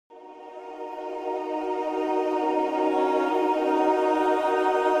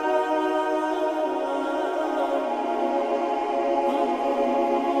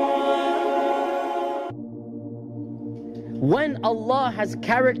when Allah has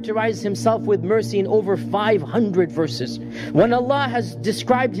characterized Himself with mercy in over 500 verses, when Allah has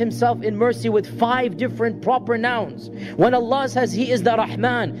described Himself in mercy with 5 different proper nouns, when Allah says He is the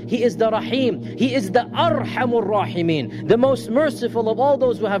Rahman, He is the Rahim, He is the Arhamur Rahimin, the most merciful of all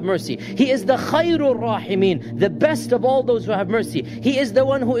those who have mercy, He is the Khairur Rahimin, the best of all those who have mercy, He is the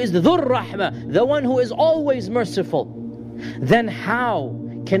one who is Dhur Rahma, the one who is always merciful, then how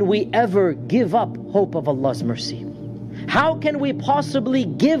can we ever give up hope of Allah's mercy? How can we possibly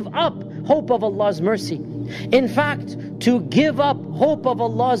give up hope of Allah's mercy? In fact, to give up hope of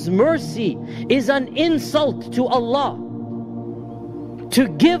Allah's mercy is an insult to Allah. To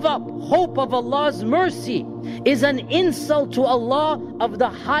give up hope of Allah's mercy is an insult to Allah of the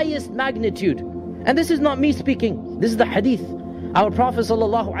highest magnitude. And this is not me speaking, this is the hadith. Our Prophet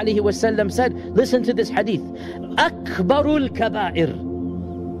ﷺ said, listen to this hadith, Akbarul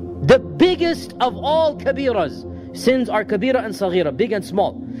Kaba'ir, the biggest of all kabiras. Sins are kabira and saghira, big and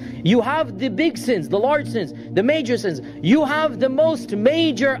small. You have the big sins, the large sins, the major sins. You have the most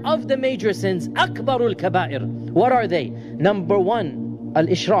major of the major sins, akbarul kaba'ir. What are they? Number 1,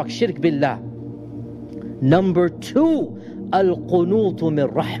 al-ishraq, shirk billah. Number 2, al-qunutu min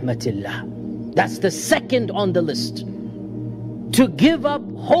rahmatillah. That's the second on the list. To give up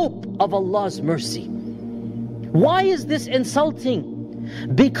hope of Allah's mercy. Why is this insulting?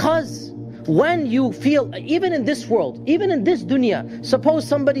 Because when you feel, even in this world, even in this dunya, suppose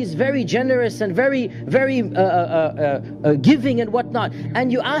somebody is very generous and very giving and whatnot,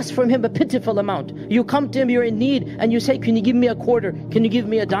 and you ask from him a pitiful amount. You come to him, you're in need, and you say, can you give me a quarter? Can you give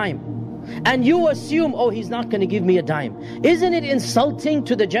me a dime? And you assume, oh, he's not going to give me a dime. Isn't it insulting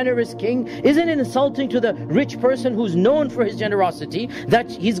to the generous king? Isn't it insulting to the rich person who's known for his generosity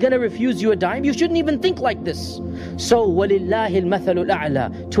that he's going to refuse you a dime? You shouldn't even think like this. So, وَلِلَّهِ الْمَثَلُ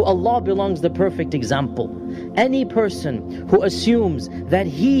الْأَعْلَى. To Allah belongs the perfect example. Any person who assumes that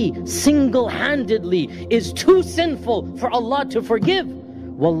he single-handedly is too sinful for Allah to forgive,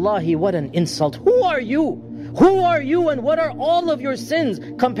 wallahi, what an insult. Who are you? Who are you and what are all of your sins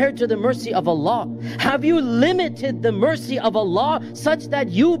compared to the mercy of Allah? Have you limited the mercy of Allah such that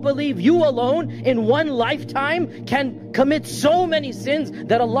you believe you alone in one lifetime can commit so many sins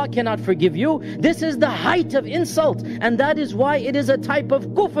that Allah cannot forgive you? This is the height of insult, and that is why it is a type of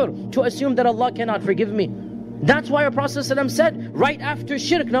kufr to assume that Allah cannot forgive me. That's why our Prophet ﷺ said, right after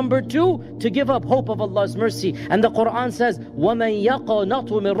shirk, number 2, to give up hope of Allah's mercy. And the Qur'an says, وَمَنْ يَقَنَطُ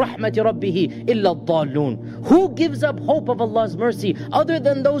مِنْ رَحْمَةِ رَبِّهِ إِلَّا الضَّالُّونَ. Who gives up hope of Allah's mercy other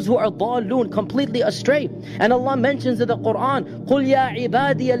than those who are ضَالُّون, completely astray? And Allah mentions in the Qur'an, قُلْ يَا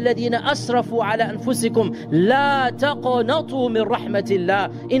عِبَادِيَ الَّذِينَ أَسْرَفُوا عَلَى أَنفُسِكُمْ لَا تَقَنَطُوا مِنْ رَحْمَةِ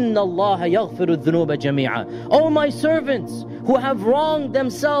اللَّهِ إِنَّ اللَّهَ يَغْفِرُ الذُّنُوبَ جَمِيعًا. O my servants who have wronged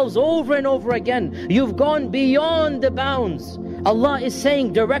themselves over and over again, you've gone beyond the bounds. Allah is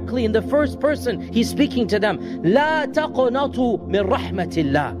saying directly in the first person, He's speaking to them, لا تقنطوا من رحمة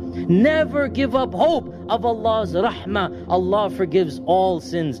الله. Never give up hope of Allah's rahmah. Allah forgives all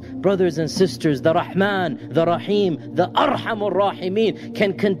sins. Brothers and sisters, the Rahman, the Rahim, the Arhamur Rahimin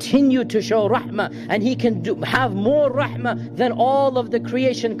can continue to show rahmah, and He can have more rahmah than all of the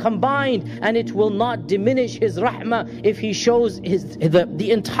creation combined, and it will not diminish His rahmah if He shows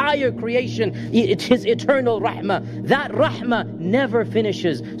the entire creation His eternal rahmah. That rahmah never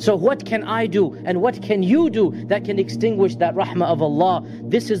finishes. So what can I do and what can you do that can extinguish that rahmah of Allah?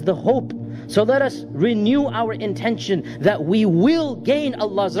 This is the hope. So let us renew our intention that we will gain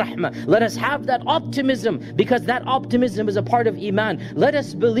Allah's rahmah. Let us have that optimism, because that optimism is a part of Iman. Let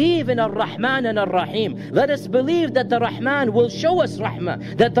us believe in Ar-Rahman and Ar-Rahim. Let us believe that the Rahman will show us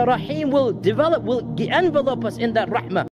rahmah, that the Rahim will envelop us in that rahmah.